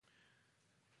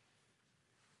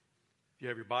If you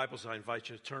have your Bibles, I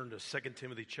invite you to turn to 2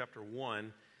 Timothy chapter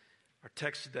 1. Our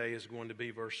text today is going to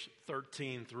be verse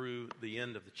 13 through the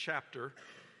end of the chapter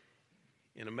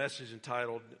in a message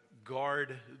entitled,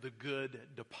 Guard the Good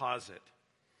Deposit.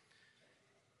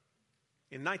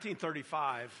 In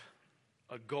 1935,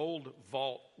 a gold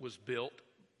vault was built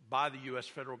by the U.S.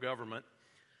 federal government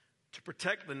to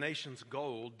protect the nation's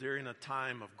gold during a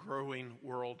time of growing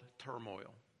world turmoil.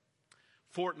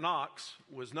 Fort Knox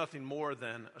was nothing more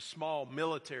than a small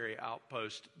military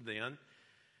outpost then,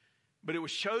 but it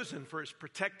was chosen for its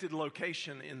protected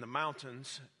location in the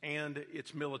mountains and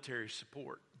its military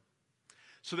support.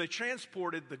 So they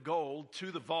transported the gold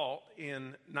to the vault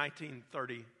in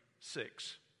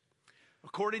 1936.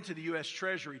 According to the U.S.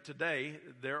 Treasury today,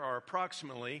 there are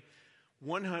approximately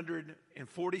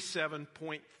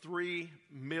 147.3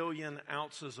 million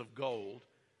ounces of gold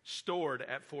stored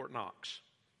at Fort Knox,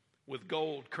 with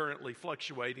gold currently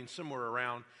fluctuating somewhere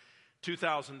around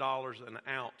 $2,000 an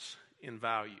ounce in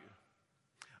value.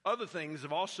 Other things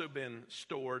have also been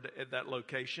stored at that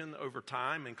location over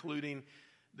time, including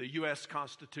the U.S.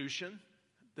 Constitution,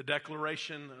 the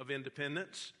Declaration of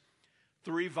Independence,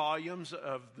 3 volumes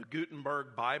of the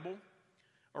Gutenberg Bible,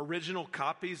 original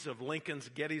copies of Lincoln's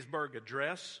Gettysburg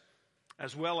Address,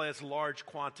 as well as large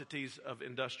quantities of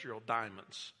industrial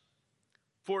diamonds.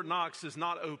 Fort Knox is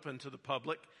not open to the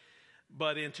public,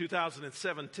 but in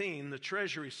 2017, the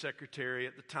Treasury Secretary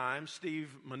at the time,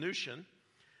 Steve Mnuchin,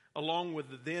 along with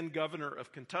the then governor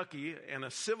of Kentucky and a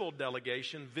civil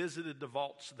delegation, visited the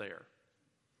vaults there.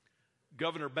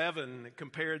 Governor Bevin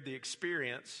compared the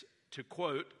experience to,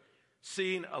 quote,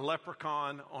 seeing a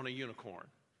leprechaun on a unicorn.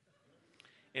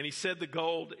 And he said the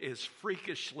gold is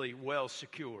freakishly well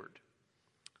secured.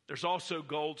 There's also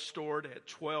gold stored at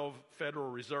 12 Federal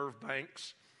Reserve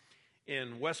banks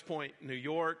in West Point, New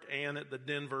York, and at the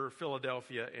Denver,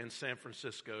 Philadelphia, and San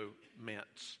Francisco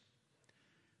mints.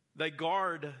 They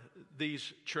guard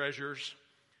these treasures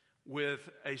with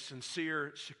a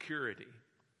sincere security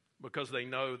because they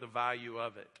know the value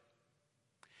of it.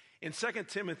 In 2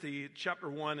 Timothy chapter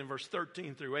 1 and verse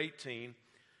 13 through 18,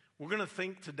 we're going to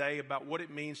think today about what it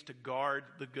means to guard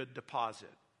the good deposit.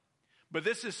 But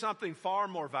this is something far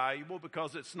more valuable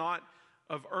because it's not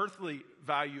of earthly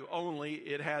value only,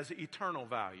 it has eternal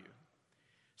value.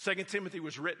 2 Timothy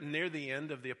was written near the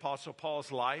end of the Apostle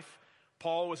Paul's life.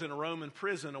 Paul was in a Roman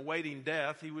prison awaiting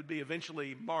death. He would be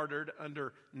eventually martyred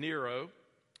under Nero.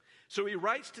 So he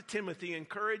writes to Timothy,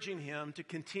 encouraging him to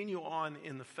continue on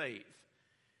in the faith.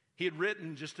 He had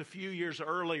written just a few years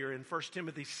earlier in 1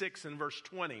 Timothy 6 and verse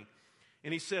 20,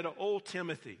 and he said, O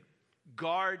Timothy,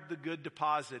 guard the good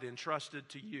deposit entrusted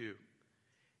to you.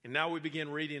 And now we begin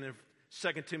reading in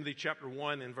 2 Timothy chapter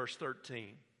 1 and verse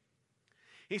 13.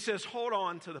 He says, hold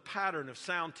on to the pattern of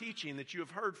sound teaching that you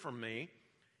have heard from me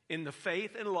in the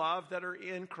faith and love that are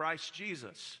in Christ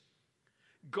Jesus.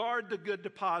 Guard the good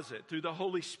deposit through the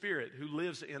Holy Spirit who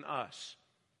lives in us.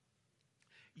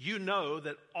 You know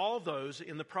that all those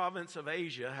in the province of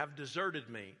Asia have deserted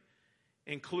me,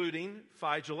 including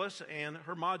Phygelus and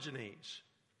Hermogenes.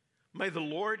 May the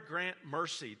Lord grant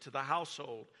mercy to the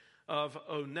household of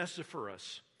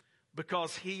Onesiphorus,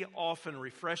 because he often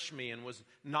refreshed me and was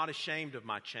not ashamed of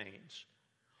my chains.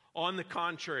 On the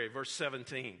contrary, verse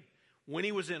 17, when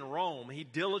he was in Rome, he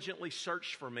diligently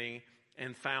searched for me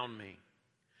and found me.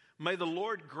 May the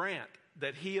Lord grant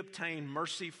that he obtain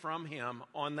mercy from him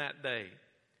on that day.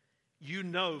 You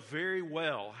know very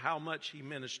well how much he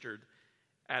ministered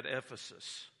at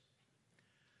Ephesus.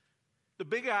 The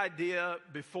big idea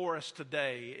before us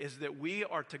today is that we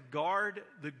are to guard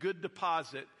the good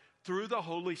deposit through the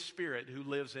Holy Spirit who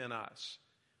lives in us.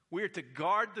 We are to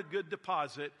guard the good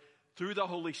deposit through the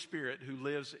Holy Spirit who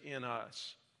lives in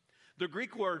us. The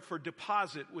Greek word for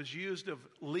deposit was used of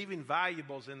leaving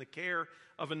valuables in the care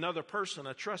of another person,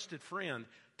 a trusted friend,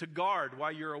 to guard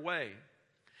while you're away.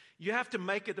 You have to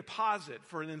make a deposit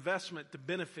for an investment to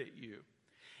benefit you.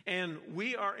 And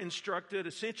we are instructed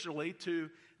essentially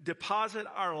to deposit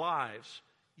our lives.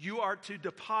 You are to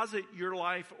deposit your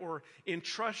life or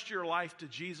entrust your life to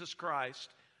Jesus Christ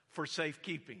for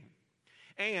safekeeping.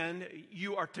 And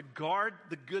you are to guard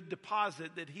the good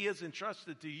deposit that he has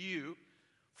entrusted to you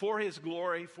for his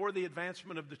glory, for the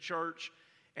advancement of the church,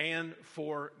 and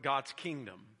for God's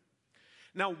kingdom.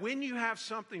 Now, when you have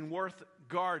something worth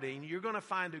guarding, you're going to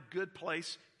find a good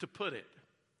place to put it.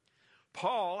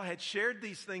 Paul had shared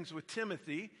these things with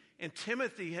Timothy, and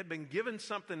Timothy had been given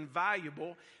something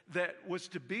valuable that was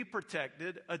to be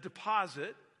protected, a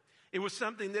deposit. It was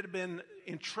something that had been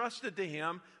entrusted to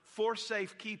him for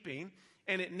safekeeping,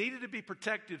 and it needed to be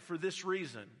protected for this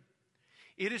reason.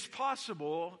 It is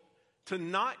possible to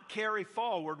not carry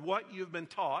forward what you've been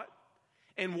taught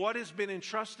and what has been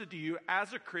entrusted to you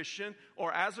as a Christian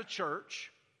or as a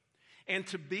church, and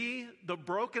to be the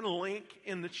broken link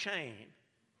in the chain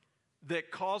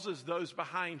that causes those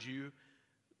behind you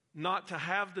not to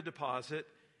have the deposit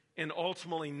and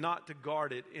ultimately not to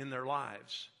guard it in their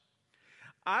lives.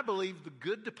 I believe the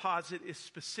good deposit is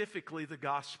specifically the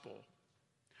gospel.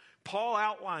 Paul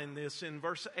outlined this in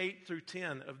verse 8 through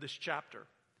 10 of this chapter.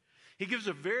 He gives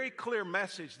a very clear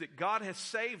message that God has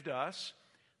saved us,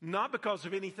 not because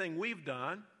of anything we've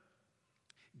done.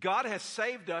 God has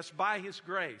saved us by His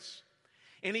grace.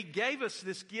 And He gave us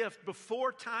this gift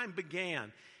before time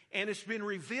began. And it's been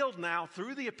revealed now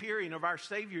through the appearing of our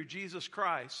Savior, Jesus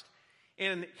Christ.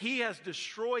 And He has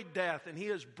destroyed death, and He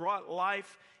has brought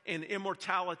life and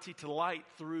immortality to light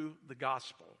through the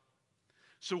gospel.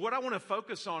 So what I want to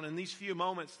focus on in these few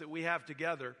moments that we have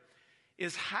together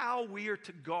is how we are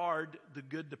to guard the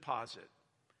good deposit.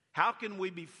 How can we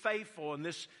be faithful in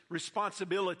this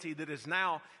responsibility that has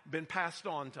now been passed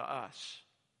on to us?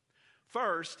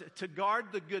 First, to guard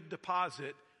the good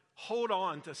deposit, hold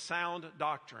on to sound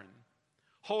doctrine.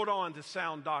 Hold on to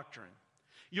sound doctrine.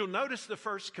 You'll notice the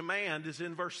first command is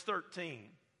in verse 13.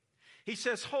 He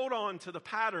says, hold on to the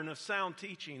pattern of sound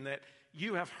teaching that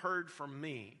you have heard from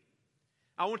me.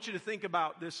 I want you to think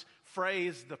about this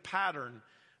phrase, the pattern,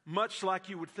 much like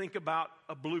you would think about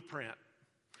a blueprint.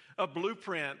 A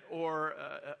blueprint or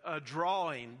a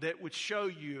drawing that would show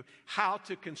you how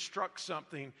to construct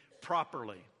something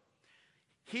properly.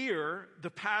 Here, the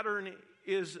pattern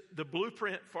is the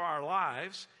blueprint for our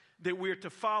lives that we're to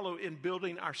follow in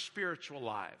building our spiritual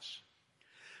lives.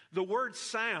 The word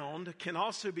sound can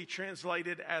also be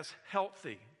translated as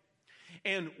healthy.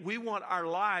 And we want our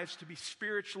lives to be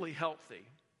spiritually healthy.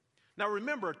 Now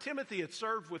remember, Timothy had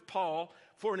served with Paul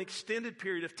for an extended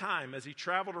period of time as he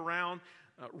traveled around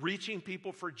reaching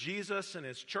people for Jesus, and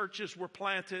his churches were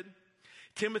planted.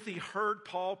 Timothy heard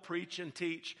Paul preach and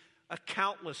teach a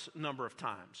countless number of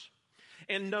times.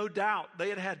 And no doubt they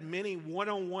had had many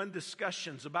one-on-one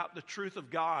discussions about the truth of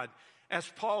God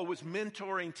as Paul was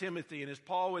mentoring Timothy and as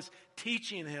Paul was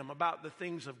teaching him about the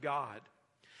things of God.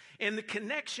 And the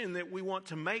connection that we want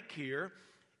to make here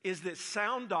is that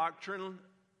sound doctrine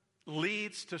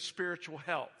leads to spiritual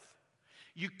health.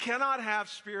 You cannot have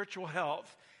spiritual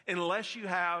health unless you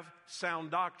have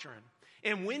sound doctrine.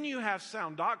 And when you have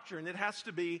sound doctrine, it has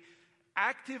to be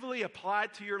actively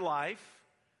applied to your life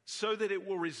so that it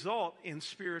will result in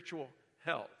spiritual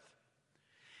health.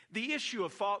 The issue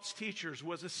of false teachers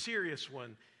was a serious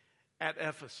one at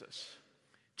Ephesus.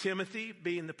 Timothy,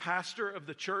 being the pastor of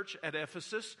the church at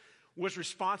Ephesus, was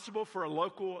responsible for a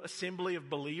local assembly of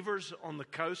believers on the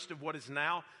coast of what is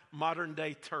now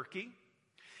modern-day Turkey.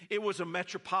 It was a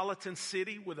metropolitan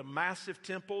city with a massive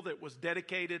temple that was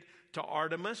dedicated to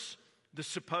Artemis, the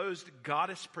supposed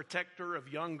goddess protector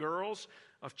of young girls,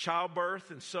 of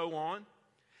childbirth, and so on.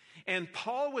 And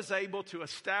Paul was able to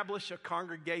establish a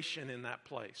congregation in that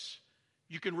place.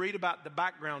 You can read about the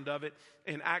background of it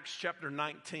in Acts chapter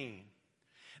 19.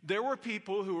 There were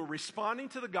people who were responding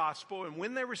to the gospel, and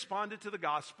when they responded to the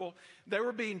gospel, they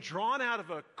were being drawn out of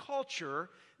a culture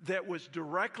that was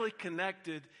directly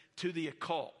connected to the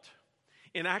occult.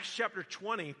 In Acts chapter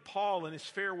 20, Paul, in his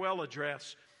farewell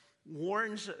address,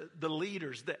 warns the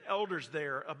leaders, the elders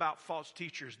there, about false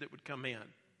teachers that would come in.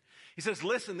 He says,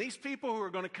 listen, these people who are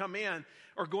going to come in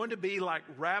are going to be like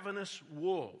ravenous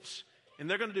wolves, and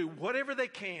they're going to do whatever they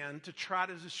can to try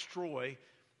to destroy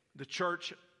the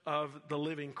church of the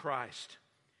living Christ.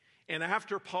 And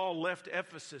after Paul left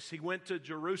Ephesus, he went to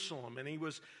Jerusalem, and he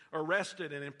was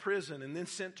arrested and imprisoned and then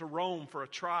sent to Rome for a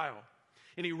trial.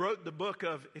 And he wrote the book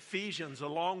of Ephesians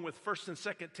along with 1 and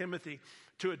 2 Timothy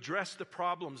to address the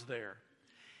problems there.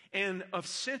 And of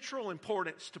central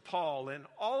importance to Paul in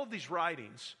all of these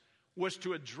writings was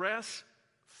to address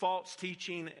false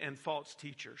teaching and false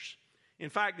teachers. In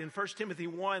fact, in 1 Timothy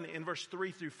 1 in verse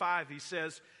 3 through 5, he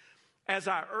says, as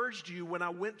I urged you when I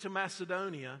went to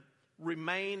Macedonia,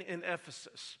 remain in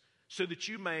Ephesus so that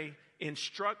you may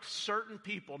instruct certain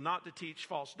people not to teach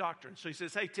false doctrine. So he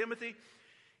says, hey, Timothy,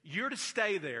 you're to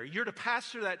stay there. You're to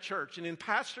pastor that church. And in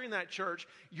pastoring that church,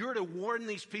 you're to warn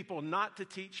these people not to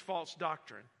teach false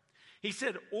doctrine. He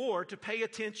said, or to pay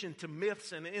attention to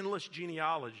myths and endless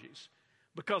genealogies,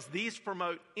 because these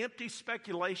promote empty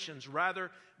speculations rather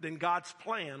than God's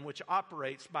plan, which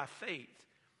operates by faith.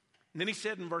 And then he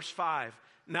said in verse 5,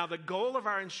 now the goal of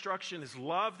our instruction is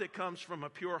love that comes from a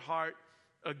pure heart,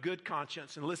 a good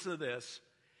conscience, and listen to this,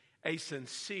 a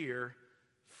sincere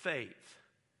faith.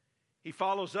 He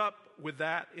follows up with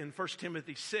that in 1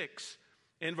 Timothy 6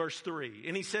 in verse 3.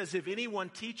 And he says, if anyone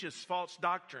teaches false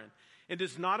doctrine and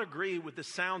does not agree with the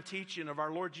sound teaching of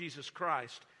our Lord Jesus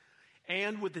Christ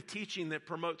and with the teaching that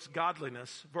promotes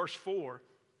godliness, verse 4,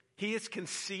 he is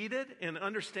conceited and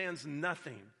understands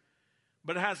nothing,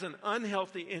 but has an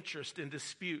unhealthy interest in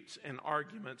disputes and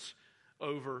arguments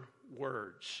over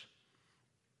words.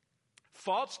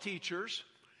 False teachers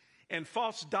and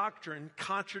false doctrine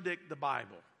contradict the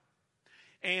Bible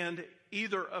and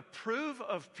either approve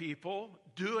of people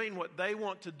doing what they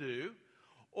want to do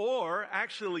or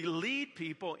actually lead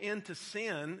people into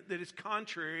sin that is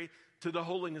contrary to the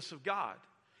holiness of God.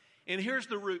 And here's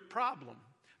the root problem.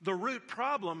 The root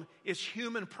problem is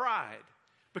human pride,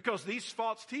 because these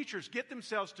false teachers get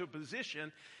themselves to a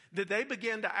position that they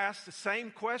begin to ask the same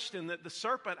question that the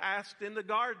serpent asked in the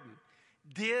garden.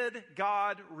 Did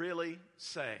God really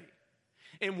say?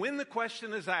 And when the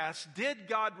question is asked, did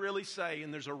God really say?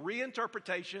 And there's a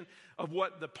reinterpretation of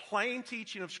what the plain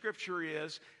teaching of Scripture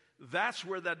is, that's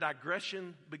where the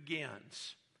digression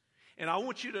begins. And I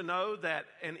want you to know that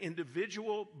an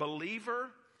individual believer,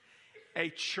 a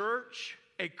church,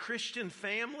 a Christian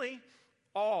family,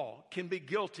 all can be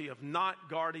guilty of not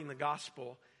guarding the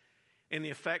gospel, and the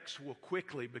effects will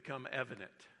quickly become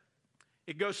evident.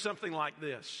 It goes something like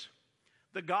this.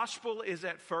 The gospel is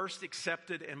at first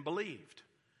accepted and believed,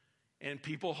 and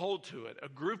people hold to it. A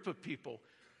group of people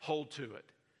hold to it.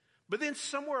 But then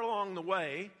somewhere along the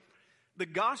way, the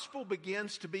gospel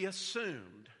begins to be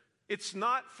assumed. It's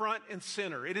not front and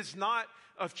center. It is not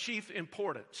of chief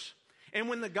importance. And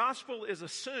when the gospel is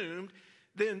assumed,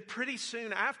 then pretty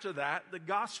soon after that, the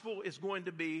gospel is going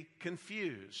to be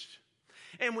confused.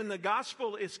 And when the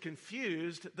gospel is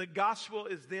confused, the gospel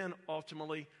is then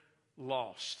ultimately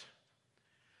lost.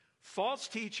 False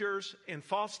teachers and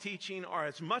false teaching are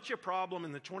as much a problem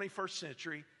in the 21st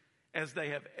century as they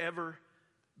have ever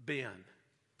been.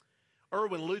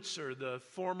 Erwin Lutzer, the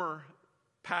former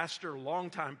pastor,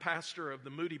 longtime pastor of the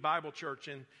Moody Bible Church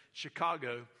in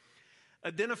Chicago,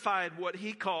 identified what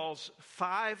he calls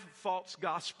 5 false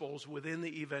gospels within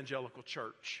the evangelical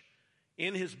church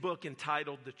in his book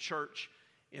entitled The Church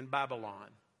in Babylon.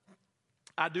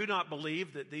 I do not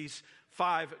believe that these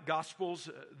 5 gospels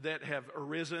that have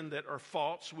arisen that are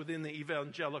false within the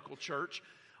evangelical church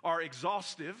are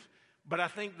exhaustive, but I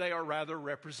think they are rather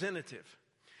representative.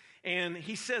 And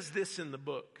he says this in the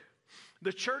book.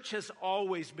 The church has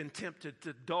always been tempted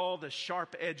to dull the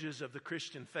sharp edges of the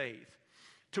Christian faith,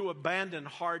 to abandon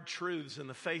hard truths in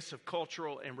the face of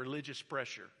cultural and religious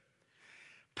pressure.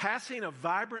 Passing a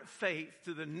vibrant faith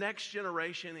to the next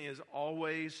generation is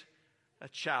always a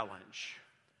challenge.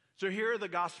 So here are the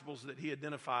gospels that he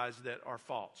identifies that are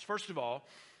false. First of all,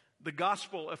 the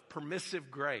gospel of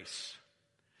permissive grace.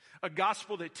 A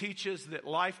gospel that teaches that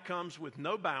life comes with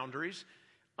no boundaries.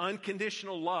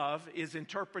 Unconditional love is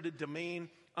interpreted to mean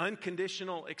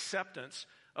unconditional acceptance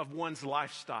of one's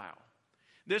lifestyle.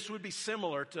 This would be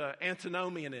similar to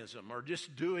antinomianism, or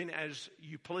just doing as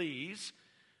you please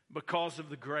because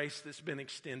of the grace that's been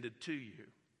extended to you.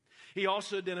 He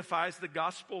also identifies the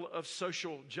gospel of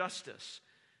social justice,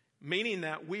 meaning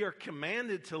that we are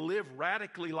commanded to live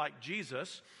radically like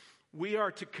Jesus. We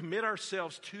are to commit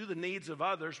ourselves to the needs of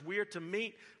others. We are to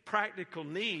meet practical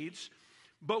needs,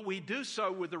 but we do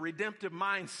so with a redemptive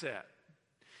mindset.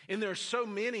 And there are so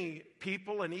many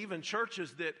people and even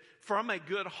churches that from a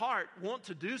good heart want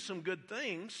to do some good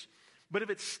things, but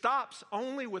if it stops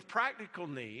only with practical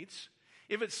needs,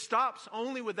 if it stops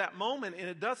only with that moment and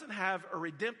it doesn't have a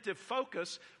redemptive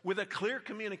focus with a clear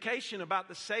communication about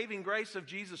the saving grace of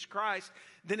Jesus Christ,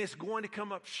 then it's going to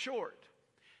come up short.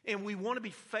 And we want to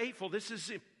be faithful. This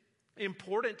is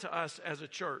important to us as a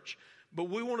church, but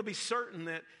we want to be certain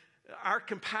that our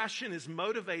compassion is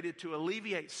motivated to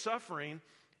alleviate suffering,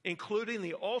 including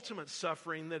the ultimate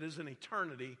suffering that is an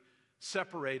eternity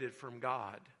separated from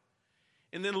God.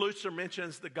 And then Lutzer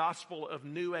mentions the gospel of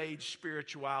New Age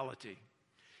spirituality.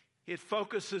 It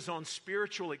focuses on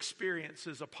spiritual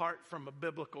experiences apart from a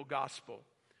biblical gospel.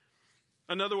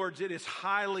 In other words, it is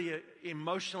highly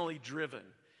emotionally driven.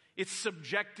 It's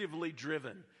subjectively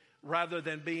driven rather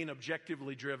than being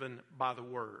objectively driven by the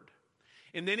Word.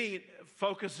 And then he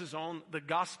focuses on the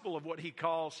gospel of what he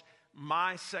calls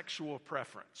my sexual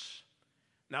preference.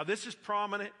 Now, this is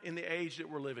prominent in the age that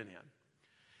we're living in.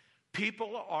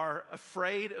 People are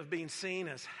afraid of being seen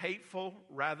as hateful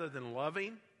rather than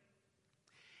loving.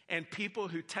 And people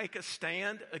who take a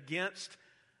stand against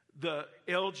the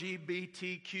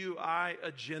LGBTQI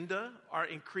agenda are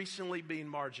increasingly being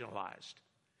marginalized.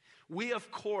 We,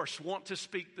 of course, want to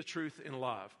speak the truth in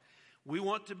love. We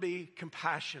want to be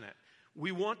compassionate.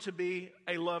 We want to be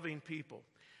a loving people.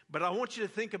 But I want you to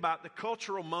think about the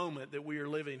cultural moment that we are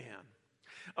living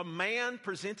in. A man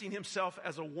presenting himself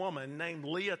as a woman named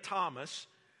Leah Thomas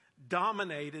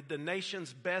dominated the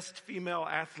nation's best female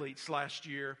athletes last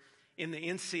year in the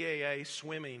NCAA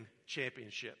swimming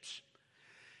championships.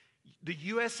 The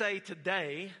USA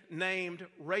Today named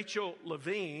Rachel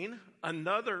Levine,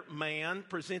 another man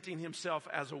presenting himself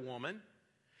as a woman,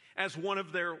 as one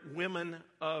of their Women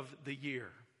of the Year.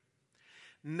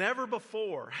 Never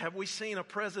before have we seen a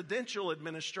presidential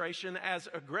administration as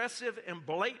aggressive and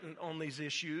blatant on these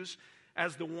issues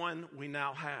as the one we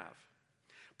now have.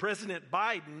 President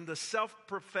Biden, the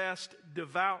self-professed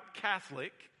devout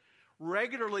Catholic,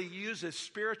 regularly uses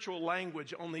spiritual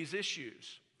language on these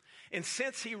issues. And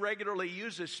since he regularly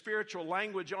uses spiritual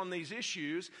language on these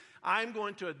issues, I'm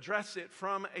going to address it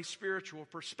from a spiritual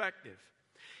perspective.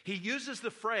 He uses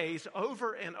the phrase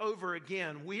over and over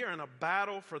again, we are in a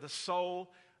battle for the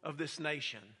soul of this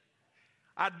nation.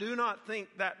 I do not think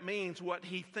that means what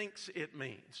he thinks it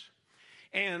means.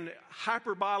 And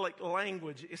hyperbolic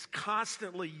language is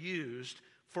constantly used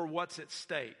for what's at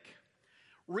stake.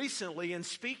 Recently, in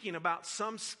speaking about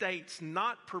some states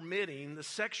not permitting the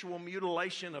sexual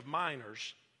mutilation of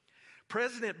minors,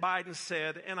 President Biden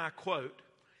said, and I quote,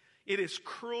 "It is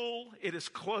cruel, it is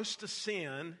close to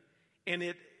sin, and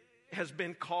it has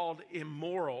been called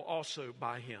immoral also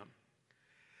by him."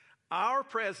 Our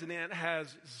president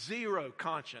has zero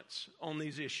conscience on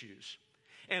these issues.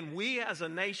 And we as a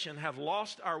nation have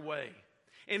lost our way.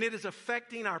 And it is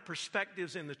affecting our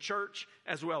perspectives in the church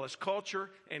as well as culture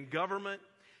and government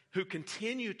who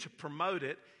continue to promote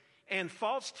it. And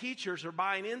false teachers are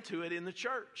buying into it in the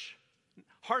church.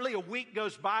 Hardly a week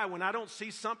goes by when I don't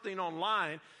see something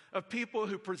online of people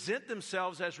who present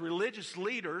themselves as religious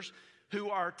leaders who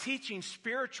are teaching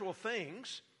spiritual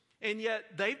things, and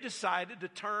yet they've decided to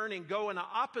turn and go in the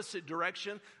opposite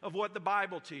direction of what the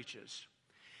Bible teaches.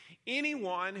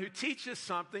 Anyone who teaches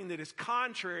something that is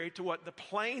contrary to what the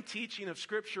plain teaching of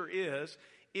Scripture is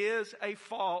a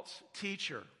false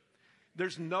teacher.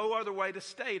 There's no other way to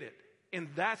state it. And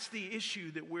that's the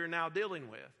issue that we're now dealing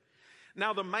with.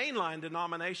 Now, the mainline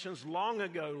denominations long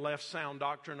ago left sound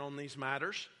doctrine on these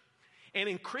matters. And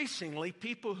increasingly,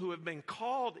 people who have been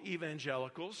called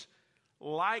evangelicals,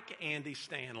 like Andy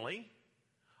Stanley,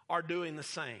 are doing the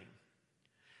same.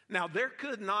 Now, there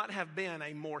could not have been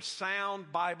a more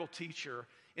sound Bible teacher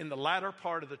in the latter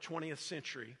part of the 20th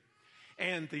century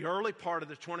and the early part of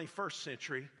the 21st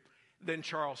century than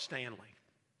Charles Stanley.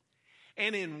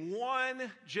 And in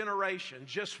one generation,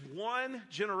 just one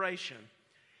generation,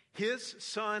 his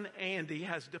son Andy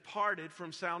has departed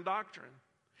from sound doctrine.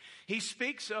 He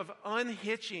speaks of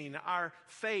unhitching our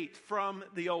faith from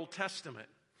the Old Testament.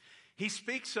 He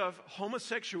speaks of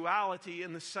homosexuality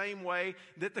in the same way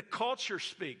that the culture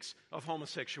speaks of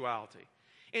homosexuality.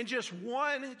 In just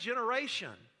one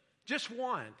generation, just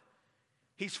one,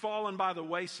 he's fallen by the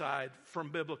wayside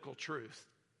from biblical truth.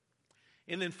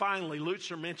 And then finally,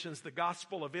 Lutzer mentions the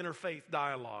gospel of interfaith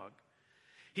dialogue.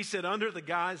 He said, under the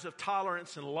guise of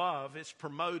tolerance and love, it's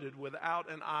promoted without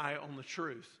an eye on the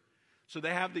truth. So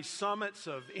they have these summits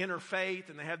of interfaith,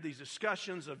 and they have these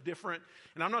discussions of different,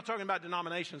 and I'm not talking about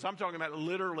denominations, I'm talking about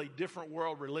literally different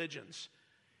world religions.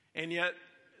 And yet,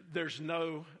 there's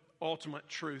no ultimate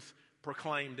truth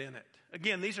proclaimed in it.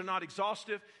 Again, these are not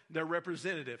exhaustive, they're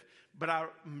representative. But I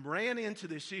ran into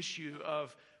this issue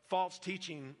of false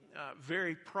teaching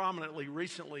very prominently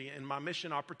recently in my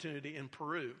mission opportunity in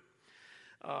Peru.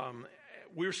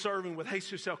 We're serving with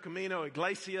Jesus El Camino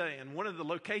Iglesia, and one of the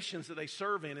locations that they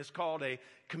serve in is called a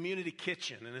community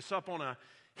kitchen. And it's up on a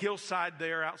hillside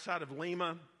there outside of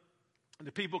Lima. And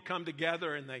the people come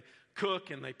together and they cook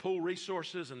and they pool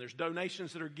resources, and there's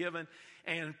donations that are given,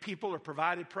 and people are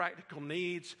provided practical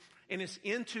needs. And it's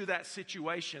into that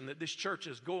situation that this church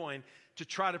is going to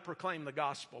try to proclaim the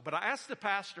gospel. But I asked the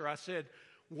pastor, I said,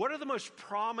 what are the most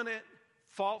prominent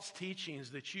false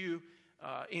teachings that you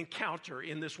encounter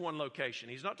in this one location?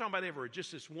 He's not talking about everywhere,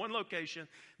 just this one location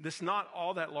that's not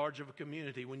all that large of a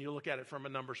community when you look at it from a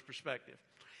numbers perspective.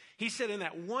 He said in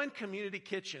that one community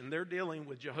kitchen, they're dealing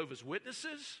with Jehovah's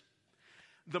Witnesses,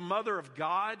 the Mother of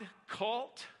God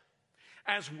cult,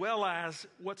 as well as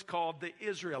what's called the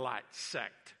Israelite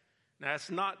sect. Now,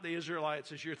 it's not the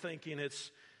Israelites as you're thinking.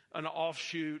 It's an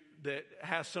offshoot that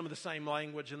has some of the same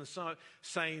language and the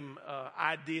same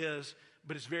ideas,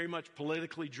 but it's very much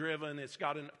politically driven. It's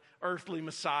got an earthly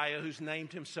Messiah who's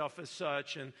named himself as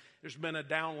such, and there's been a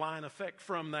downline effect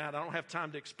from that. I don't have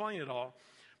time to explain it all.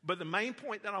 But the main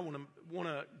point that I want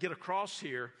to get across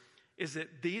here is that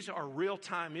these are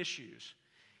real-time issues.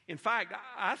 In fact,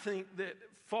 I think that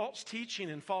false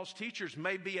teaching and false teachers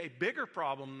may be a bigger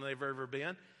problem than they've ever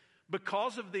been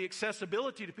because of the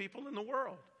accessibility to people in the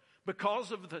world,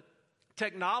 because of the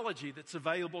technology that's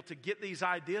available to get these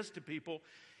ideas to people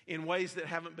in ways that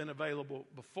haven't been available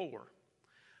before.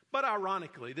 But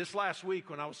ironically, this last week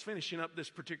when I was finishing up this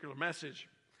particular message,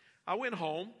 I went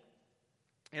home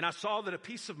and I saw that a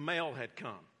piece of mail had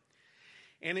come.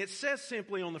 And it says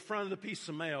simply on the front of the piece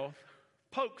of mail,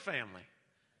 Polk family.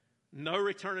 No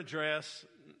return address,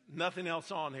 nothing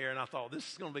else on here. And I thought, this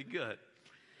is going to be good.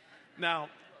 Now,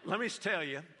 let me just tell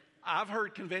you, I've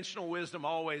heard conventional wisdom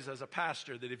always as a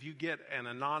pastor that if you get an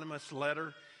anonymous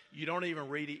letter, you don't even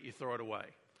read it, you throw it away.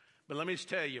 But let me just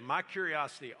tell you, my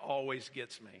curiosity always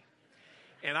gets me.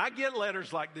 And I get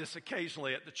letters like this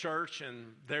occasionally at the church,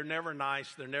 and they're never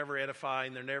nice, they're never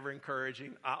edifying, they're never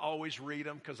encouraging. I always read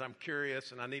them because I'm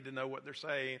curious and I need to know what they're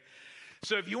saying.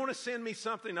 So if you want to send me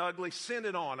something ugly, send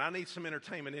it on. I need some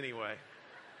entertainment anyway.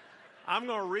 I'm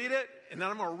going to read it, and then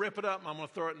I'm going to rip it up, and I'm going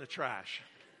to throw it in the trash.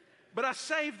 But I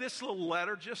saved this little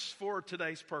letter just for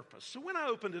today's purpose. So when I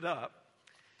opened it up,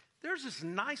 there's this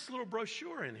nice little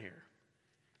brochure in here.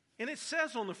 And it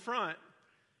says on the front,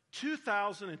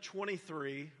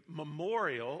 2023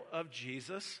 Memorial of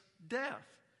Jesus' Death.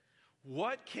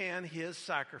 What can his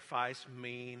sacrifice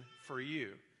mean for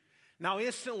you? Now,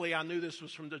 instantly, I knew this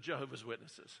was from the Jehovah's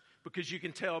Witnesses because you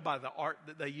can tell by the art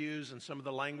that they use and some of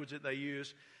the language that they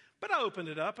use. But I opened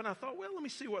it up and I thought, well, let me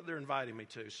see what they're inviting me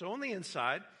to. So on the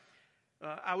inside,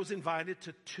 I was invited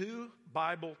to 2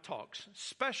 Bible talks,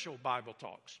 special Bible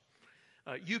talks.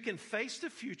 You can face the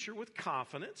future with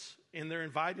confidence, and they're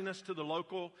inviting us to the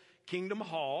local Kingdom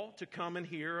Hall to come and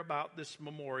hear about this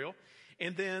memorial.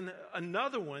 And then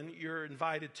another one you're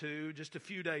invited to just a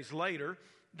few days later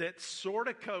that sort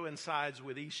of coincides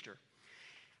with Easter.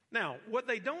 Now, what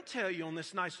they don't tell you on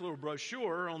this nice little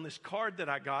brochure, on this card that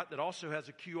I got that also has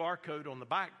a QR code on the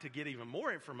back to get even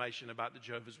more information about the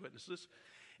Jehovah's Witnesses,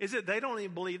 is that they don't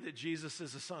even believe that Jesus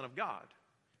is the Son of God.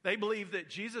 They believe that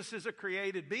Jesus is a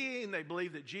created being. They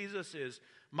believe that Jesus is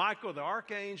Michael the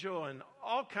archangel and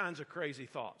all kinds of crazy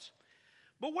thoughts.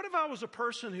 But what if I was a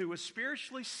person who was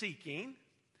spiritually seeking?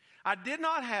 I did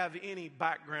not have any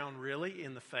background really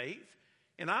in the faith.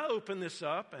 And I open this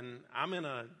up and I'm in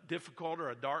a difficult or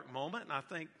a dark moment and I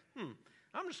think,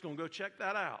 I'm just going to go check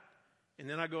that out. And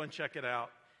then I go and check it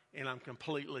out and I'm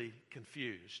completely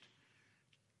confused.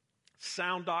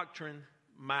 Sound doctrine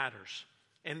matters.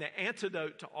 And the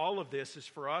antidote to all of this is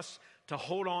for us to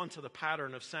hold on to the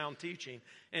pattern of sound teaching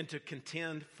and to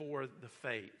contend for the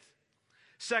faith.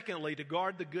 Secondly, to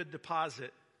guard the good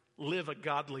deposit, live a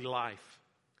godly life.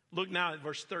 Look now at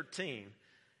verse 13.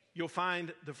 You'll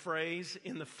find the phrase,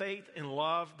 in the faith and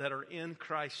love that are in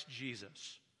Christ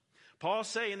Jesus. Paul's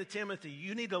saying to Timothy,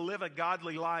 you need to live a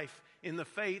godly life in the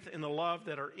faith and the love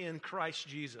that are in Christ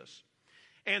Jesus.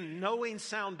 And knowing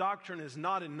sound doctrine is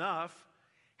not enough.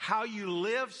 How you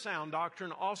live sound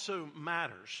doctrine also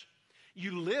matters.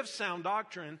 You live sound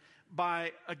doctrine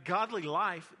by a godly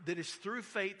life that is through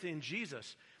faith in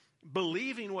Jesus,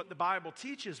 believing what the Bible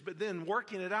teaches, but then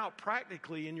working it out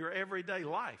practically in your everyday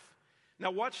life.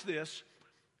 Now watch this.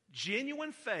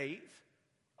 Genuine faith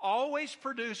always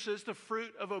produces the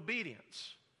fruit of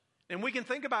obedience. And we can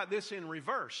think about this in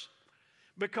reverse.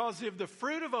 Because if the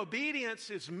fruit of obedience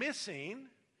is missing,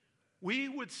 we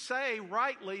would say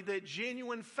rightly that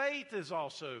genuine faith is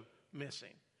also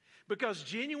missing. Because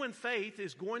genuine faith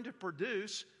is going to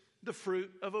produce the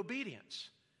fruit of obedience.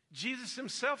 Jesus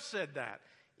himself said that.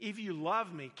 If you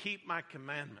love me, keep my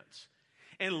commandments.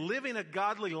 And living a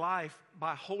godly life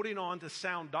by holding on to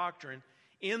sound doctrine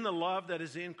in the love that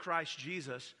is in Christ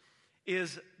Jesus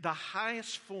is the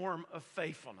highest form of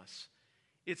faithfulness.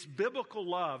 It's biblical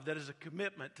love that is a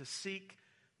commitment to seek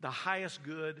the highest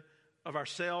good of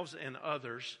ourselves and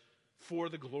others for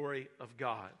the glory of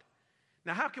God.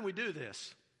 Now, how can we do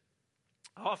this?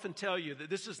 I often tell you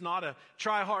that this is not a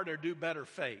try harder, do better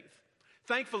faith.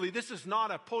 Thankfully, this is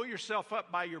not a pull yourself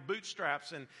up by your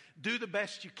bootstraps and do the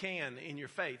best you can in your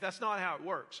faith. That's not how it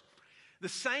works. The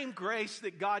same grace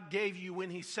that God gave you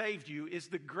when he saved you is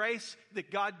the grace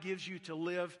that God gives you to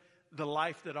live the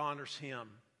life that honors him.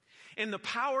 And the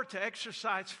power to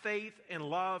exercise faith and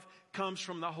love comes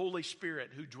from the Holy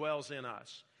Spirit who dwells in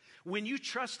us. When you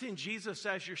trust in Jesus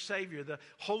as your Savior, the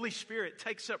Holy Spirit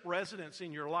takes up residence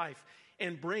in your life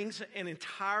and brings an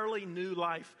entirely new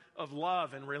life of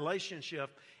love and relationship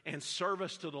and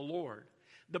service to the Lord.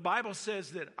 The Bible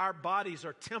says that our bodies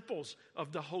are temples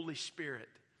of the Holy Spirit.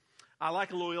 I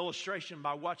like a little illustration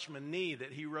by Watchman Nee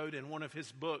that he wrote in one of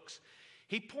his books.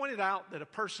 He pointed out that a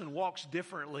person walks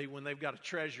differently when they've got a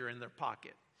treasure in their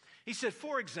pocket. He said,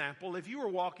 for example, if you were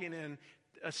walking in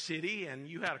a city and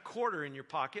you had a quarter in your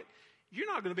pocket, you're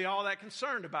not going to be all that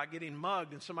concerned about getting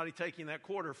mugged and somebody taking that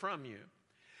quarter from you.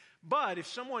 But if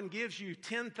someone gives you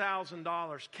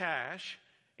 $10,000 cash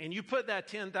and you put that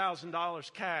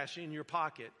 $10,000 cash in your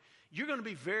pocket, you're going to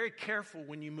be very careful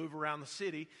when you move around the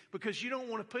city because you don't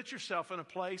want to put yourself in a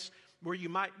place where you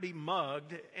might be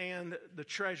mugged and the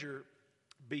treasure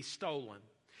be stolen.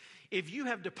 If you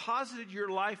have deposited your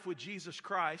life with Jesus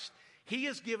Christ, He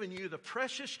has given you the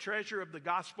precious treasure of the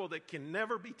gospel that can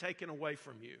never be taken away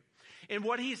from you. And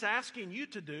what He's asking you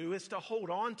to do is to hold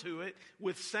on to it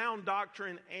with sound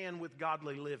doctrine and with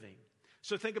godly living.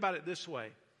 So think about it this way.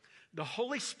 The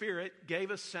Holy Spirit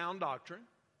gave us sound doctrine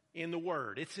in the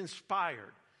Word. It's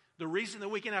inspired. The reason that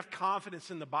we can have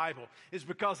confidence in the Bible is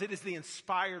because it is the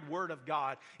inspired Word of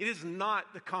God. It is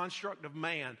not the construct of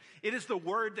man. It is the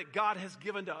Word that God has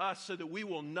given to us so that we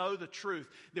will know the truth,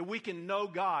 that we can know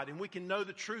God and we can know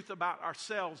the truth about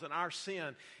ourselves and our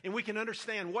sin, and we can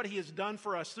understand what He has done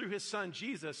for us through His Son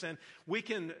Jesus, and we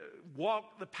can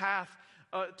walk the path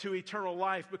to eternal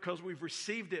life because we've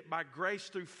received it by grace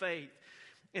through faith.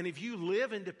 And if you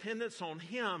live in dependence on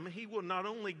Him, He will not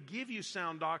only give you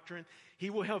sound doctrine, He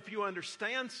will help you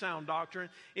understand sound doctrine,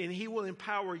 and He will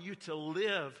empower you to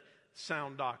live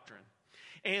sound doctrine.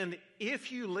 And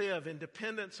if you live in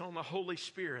dependence on the Holy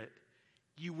Spirit,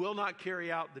 you will not carry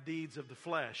out the deeds of the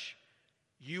flesh.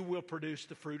 You will produce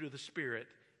the fruit of the Spirit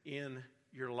in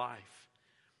your life.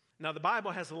 Now, the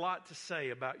Bible has a lot to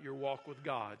say about your walk with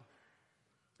God.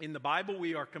 In the Bible,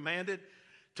 we are commanded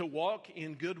to walk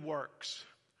in good works,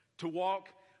 to walk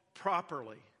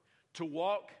properly, to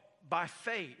walk by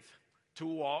faith, to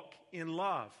walk in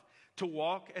love, to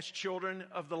walk as children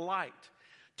of the light,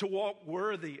 to walk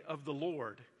worthy of the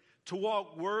Lord, to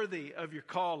walk worthy of your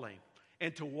calling,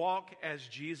 and to walk as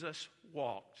Jesus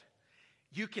walked.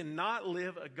 You cannot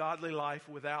live a godly life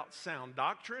without sound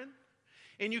doctrine,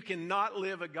 and you cannot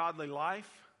live a godly life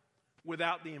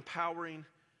without the empowering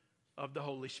of the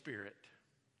Holy Spirit.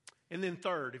 And then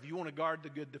third, if you want to guard the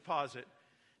good deposit,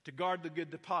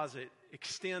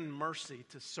 extend mercy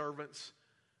to servants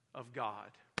of God.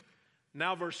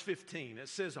 Now verse 15, it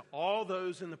says, all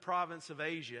those in the province of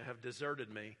Asia have deserted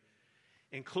me,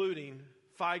 including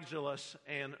Phygelus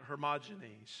and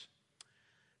Hermogenes.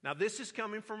 Now this is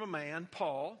coming from a man,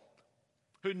 Paul,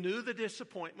 who knew the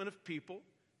disappointment of people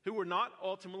who were not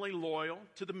ultimately loyal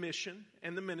to the mission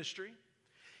and the ministry.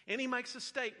 And he makes a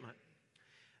statement.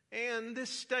 And this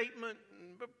statement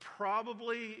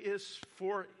probably is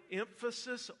for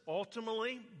emphasis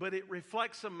ultimately, but it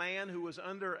reflects a man who was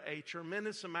under a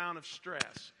tremendous amount of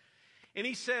stress. And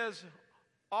he says,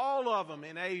 all of them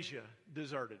in Asia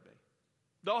deserted me.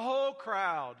 The whole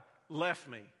crowd left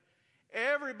me.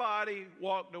 Everybody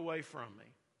walked away from me.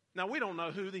 Now, we don't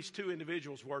know who these two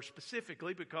individuals were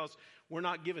specifically because we're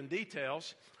not given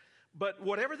details. But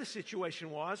whatever the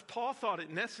situation was, Paul thought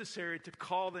it necessary to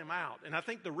call them out. And I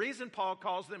think the reason Paul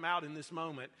calls them out in this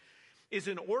moment is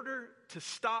in order to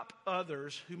stop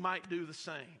others who might do the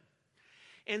same.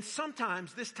 And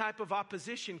sometimes this type of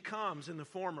opposition comes in the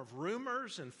form of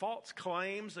rumors and false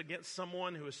claims against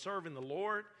someone who is serving the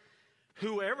Lord.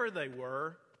 Whoever they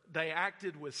were, they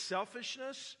acted with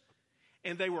selfishness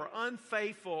and they were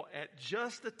unfaithful at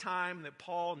just the time that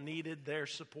Paul needed their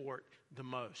support the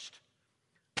most.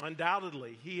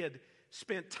 Undoubtedly, he had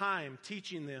spent time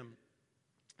teaching them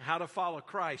how to follow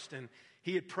Christ, and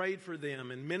he had prayed for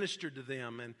them and ministered to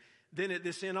them. And then at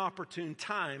this inopportune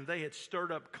time, they had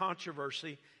stirred up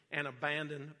controversy and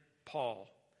abandoned Paul.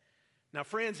 Now,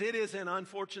 friends, it is an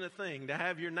unfortunate thing to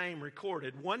have your name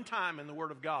recorded one time in the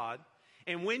Word of God.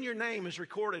 And when your name is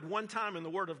recorded one time in the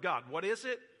Word of God, what is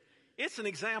it? It's an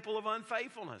example of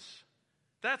unfaithfulness.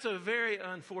 That's a very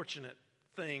unfortunate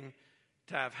thing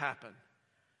to have happen.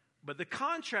 But the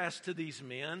contrast to these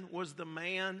men was the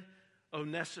man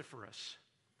Onesiphorus.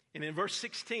 And in verse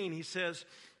 16, he says,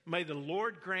 may the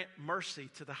Lord grant mercy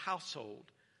to the household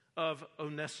of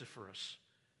Onesiphorus.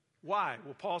 Why?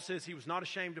 Well, Paul says he was not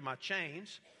ashamed of my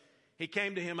chains. He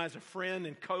came to him as a friend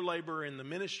and co-laborer in the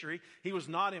ministry. He was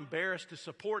not embarrassed to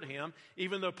support him,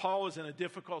 even though Paul was in a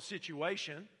difficult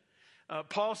situation.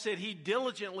 Paul said he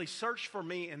diligently searched for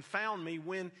me and found me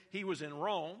when he was in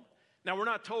Rome. Now, we're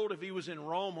not told if he was in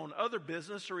Rome on other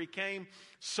business or he came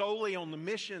solely on the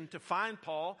mission to find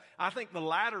Paul. I think the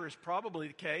latter is probably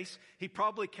the case. He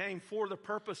probably came for the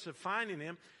purpose of finding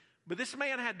him. But this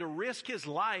man had to risk his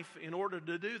life in order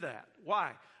to do that.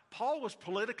 Why? Paul was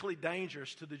politically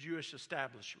dangerous to the Jewish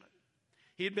establishment.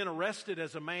 He had been arrested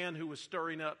as a man who was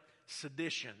stirring up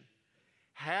sedition.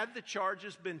 Had the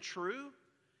charges been true,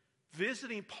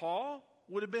 visiting Paul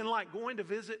would have been like going to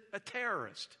visit a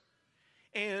terrorist.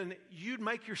 And you'd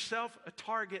make yourself a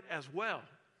target as well.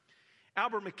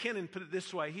 Albert McKinnon put it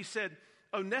this way. He said,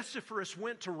 Onesiphorus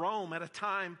went to Rome at a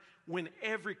time when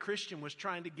every Christian was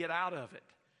trying to get out of it.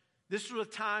 This was a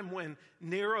time when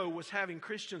Nero was having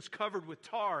Christians covered with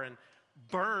tar and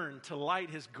burned to light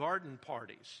his garden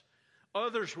parties.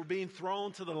 Others were being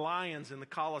thrown to the lions in the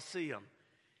Colosseum.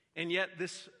 And yet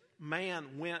this man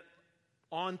went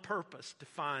on purpose to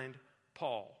find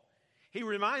Paul. He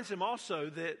reminds him also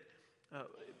that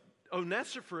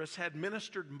Onesiphorus had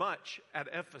ministered much at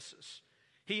Ephesus.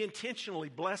 He intentionally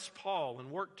blessed Paul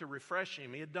and worked to refresh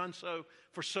him. He had done so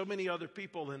for so many other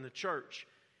people in the church.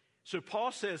 So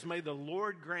Paul says, may the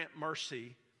Lord grant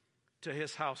mercy to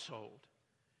his household.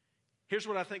 Here's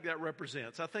what I think that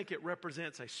represents. I think it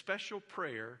represents a special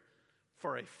prayer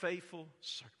for a faithful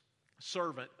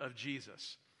servant of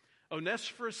Jesus.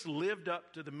 Onesiphorus lived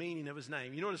up to the meaning of his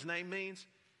name. You know what his name means?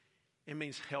 It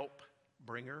means help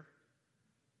bringer.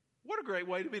 What a great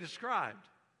way to be described.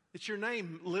 That your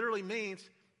name literally means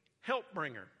help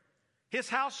bringer. His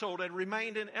household had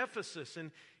remained in Ephesus,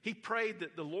 and he prayed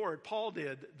that the Lord, Paul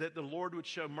did, that the Lord would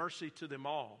show mercy to them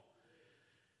all.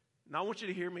 Now I want you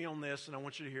to hear me on this, and I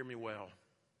want you to hear me well.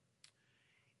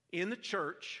 In the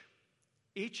church,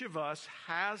 each of us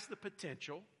has the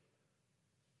potential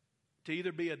to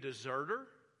either be a deserter,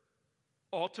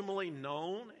 ultimately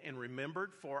known and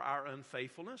remembered for our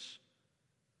unfaithfulness,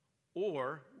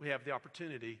 or we have the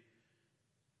opportunity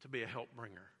to be a help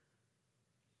bringer.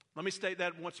 Let me state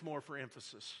that once more for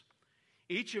emphasis.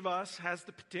 Each of us has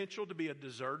the potential to be a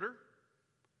deserter,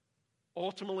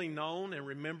 ultimately known and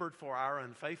remembered for our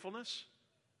unfaithfulness,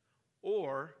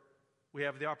 or we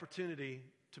have the opportunity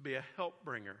to be a help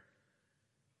bringer,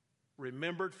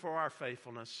 remembered for our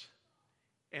faithfulness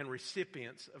and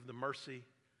recipients of the mercy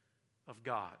of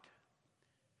God.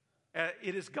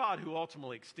 It is God who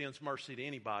ultimately extends mercy to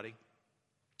anybody.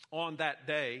 On that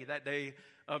day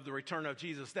of the return of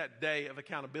Jesus, that day of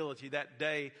accountability, that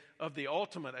day of the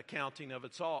ultimate accounting of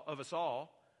us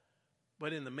all.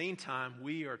 But in the meantime,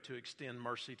 we are to extend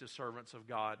mercy to servants of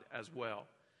God as well.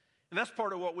 And that's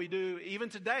part of what we do even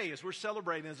today as we're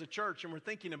celebrating as a church and we're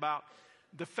thinking about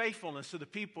the faithfulness of the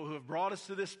people who have brought us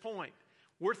to this point.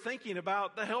 We're thinking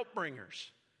about the help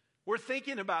bringers. We're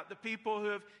thinking about the people who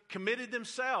have committed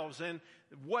themselves and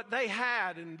what they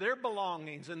had and their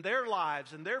belongings and their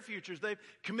lives and their futures. They've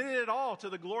committed it all to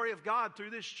the glory of God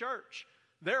through this church.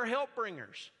 They're help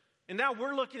bringers. And now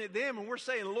we're looking at them and we're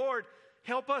saying, Lord,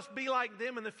 help us be like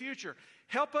them in the future.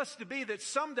 Help us to be that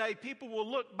someday people will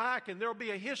look back and there'll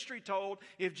be a history told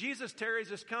if Jesus tarries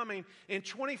is coming in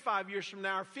 25 years from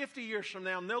now or 50 years from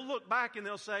now. And they'll look back and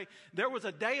they'll say, there was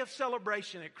a day of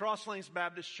celebration at Crosslanes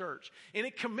Baptist Church. And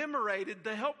it commemorated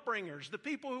the help bringers, the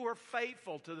people who are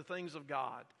faithful to the things of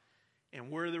God.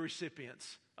 And we're the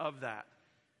recipients of that.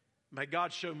 May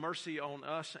God show mercy on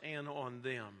us and on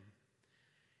them.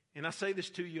 And I say this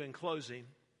to you in closing.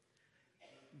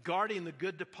 Guarding the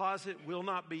good deposit will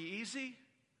not be easy,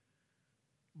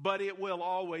 but it will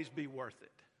always be worth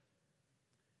it.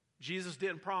 Jesus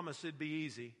didn't promise it'd be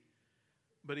easy,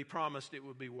 but he promised it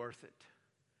would be worth it.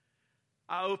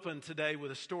 I opened today with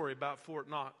a story about Fort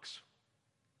Knox.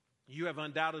 You have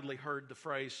undoubtedly heard the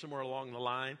phrase somewhere along the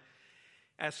line,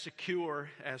 as secure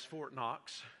as Fort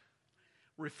Knox,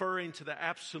 referring to the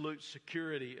absolute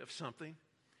security of something.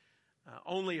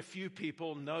 Only a few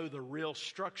people know the real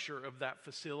structure of that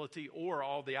facility or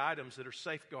all the items that are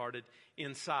safeguarded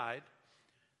inside.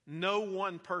 No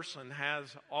one person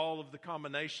has all of the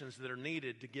combinations that are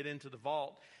needed to get into the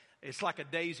vault. It's like a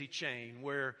daisy chain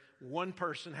where one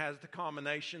person has the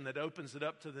combination that opens it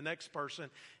up to the next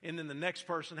person, and then the next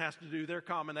person has to do their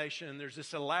combination, and there's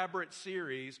this elaborate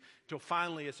series till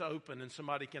finally it's open and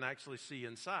somebody can actually see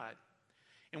inside.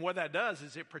 And what that does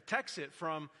is it protects it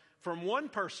from one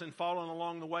person falling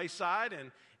along the wayside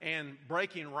and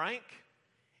breaking rank,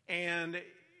 and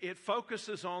it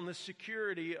focuses on the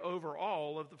security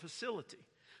overall of the facility.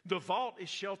 The vault is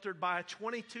sheltered by a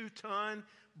 22-ton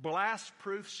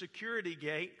blast-proof security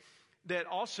gate that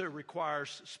also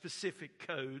requires specific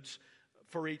codes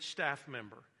for each staff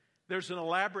member. There's an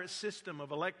elaborate system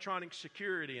of electronic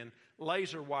security and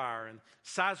laser wire and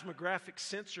seismographic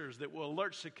sensors that will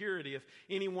alert security if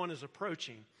anyone is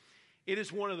approaching. It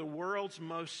is one of the world's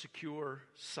most secure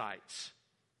sites.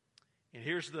 And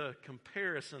here's the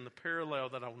comparison, the parallel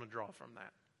that I want to draw from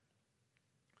that.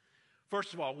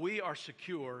 First of all, we are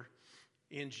secure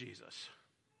in Jesus.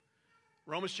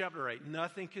 Romans chapter 8,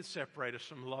 nothing can separate us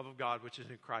from the love of God which is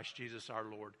in Christ Jesus our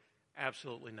Lord.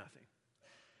 Absolutely nothing.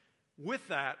 With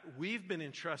that, we've been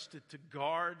entrusted to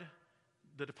guard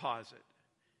the deposit,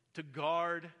 to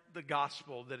guard the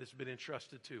gospel that has been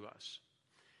entrusted to us.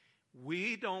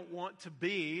 We don't want to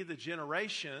be the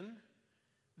generation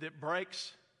that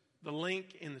breaks the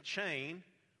link in the chain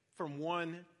from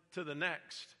one to the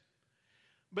next.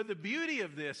 But the beauty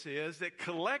of this is that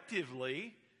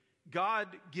collectively, God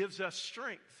gives us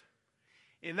strength.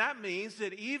 And that means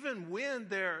that even when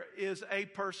there is a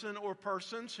person or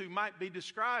persons who might be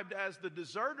described as the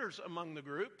deserters among the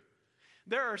group,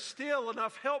 there are still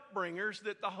enough help bringers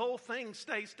that the whole thing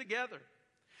stays together.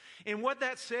 And what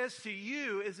that says to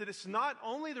you is that it's not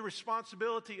only the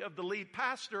responsibility of the lead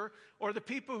pastor or the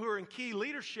people who are in key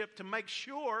leadership to make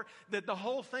sure that the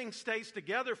whole thing stays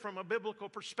together from a biblical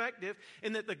perspective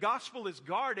and that the gospel is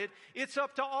guarded. It's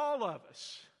up to all of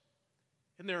us.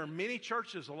 And there are many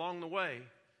churches along the way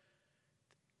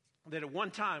that at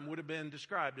one time would have been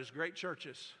described as great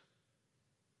churches,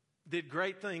 did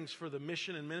great things for the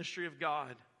mission and ministry of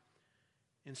God.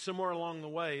 And somewhere along the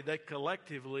way, they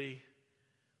collectively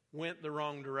went the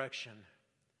wrong direction.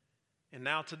 And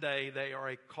now today, they are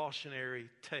a cautionary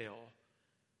tale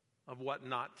of what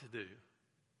not to do.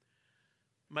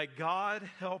 May God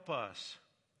help us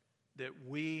that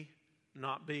we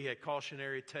not be a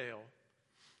cautionary tale,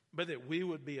 but that we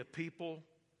would be a people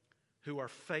who are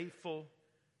faithful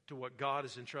to what God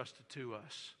has entrusted to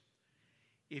us.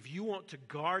 If you want to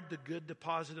guard the good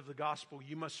deposit of the gospel,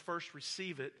 you must first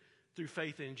receive it through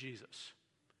faith in Jesus.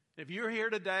 If you're here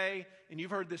today and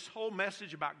you've heard this whole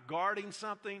message about guarding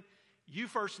something, you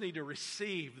first need to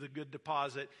receive the good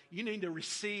deposit. You need to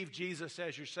receive Jesus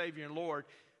as your Savior and Lord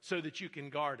so that you can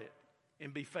guard it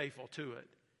and be faithful to it.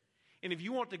 And if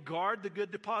you want to guard the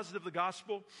good deposit of the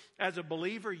gospel, as a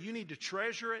believer, you need to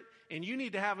treasure it and you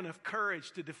need to have enough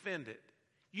courage to defend it.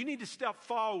 You need to step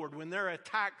forward when there are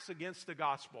attacks against the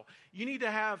gospel. You need to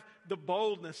have the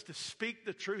boldness to speak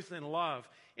the truth in love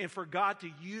and for God to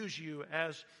use you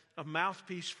as a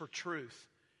mouthpiece for truth.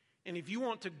 And if you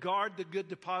want to guard the good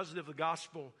deposit of the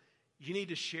gospel, you need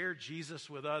to share Jesus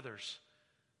with others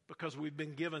because we've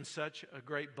been given such a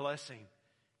great blessing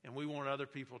and we want other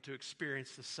people to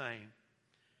experience the same.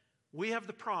 We have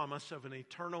the promise of an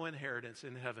eternal inheritance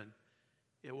in heaven.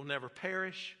 It will never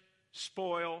perish,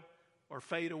 spoil, or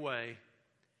fade away,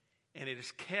 and it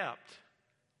is kept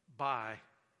by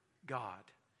God.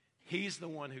 He's the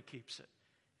one who keeps it.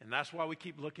 And that's why we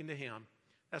keep looking to Him.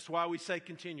 That's why we say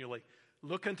continually,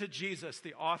 look unto Jesus,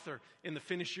 the author and the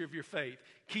finisher of your faith.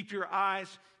 Keep your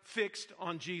eyes fixed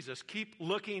on Jesus. Keep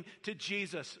looking to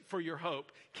Jesus for your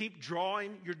hope. Keep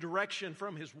drawing your direction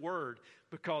from His Word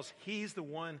because He's the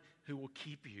one who will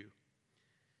keep you.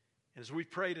 As we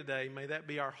pray today, may that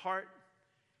be our heart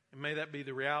and may that be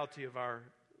the reality of our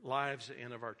lives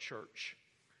and of our church.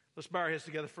 Let's bow our heads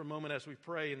together for a moment as we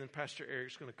pray, and then Pastor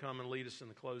Eric's going to come and lead us in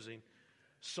the closing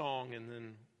song, and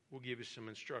then we'll give you some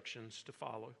instructions to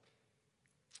follow.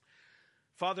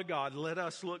 Father God, let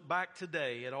us look back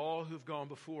today at all who've gone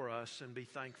before us and be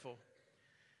thankful.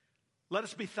 Let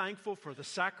us be thankful for the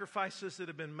sacrifices that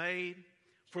have been made,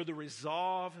 for the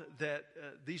resolve that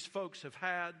these folks have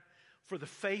had, for the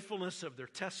faithfulness of their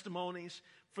testimonies,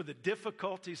 for the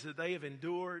difficulties that they have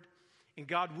endured. And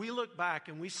God, we look back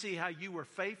and we see how you were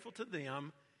faithful to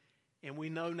them, and we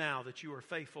know now that you are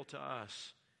faithful to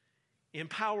us.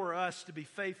 Empower us to be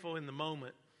faithful in the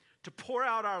moment, to pour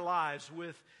out our lives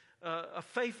with a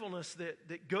faithfulness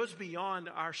that goes beyond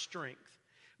our strength.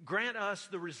 Grant us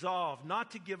the resolve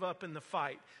not to give up in the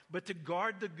fight, but to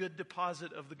guard the good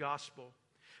deposit of the gospel.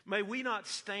 May we not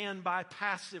stand by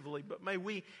passively, but may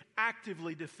we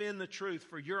actively defend the truth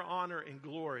for your honor and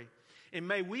glory. And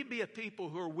may we be a people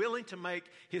who are willing to make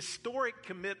historic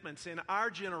commitments in our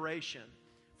generation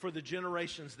for the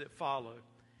generations that follow.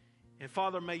 And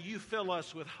Father, may you fill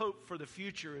us with hope for the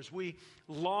future as we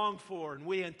long for and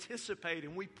we anticipate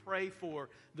and we pray for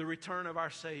the return of our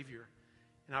Savior.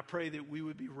 And I pray that we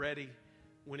would be ready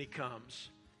when He comes.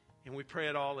 And we pray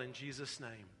it all in Jesus'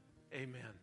 name. Amen.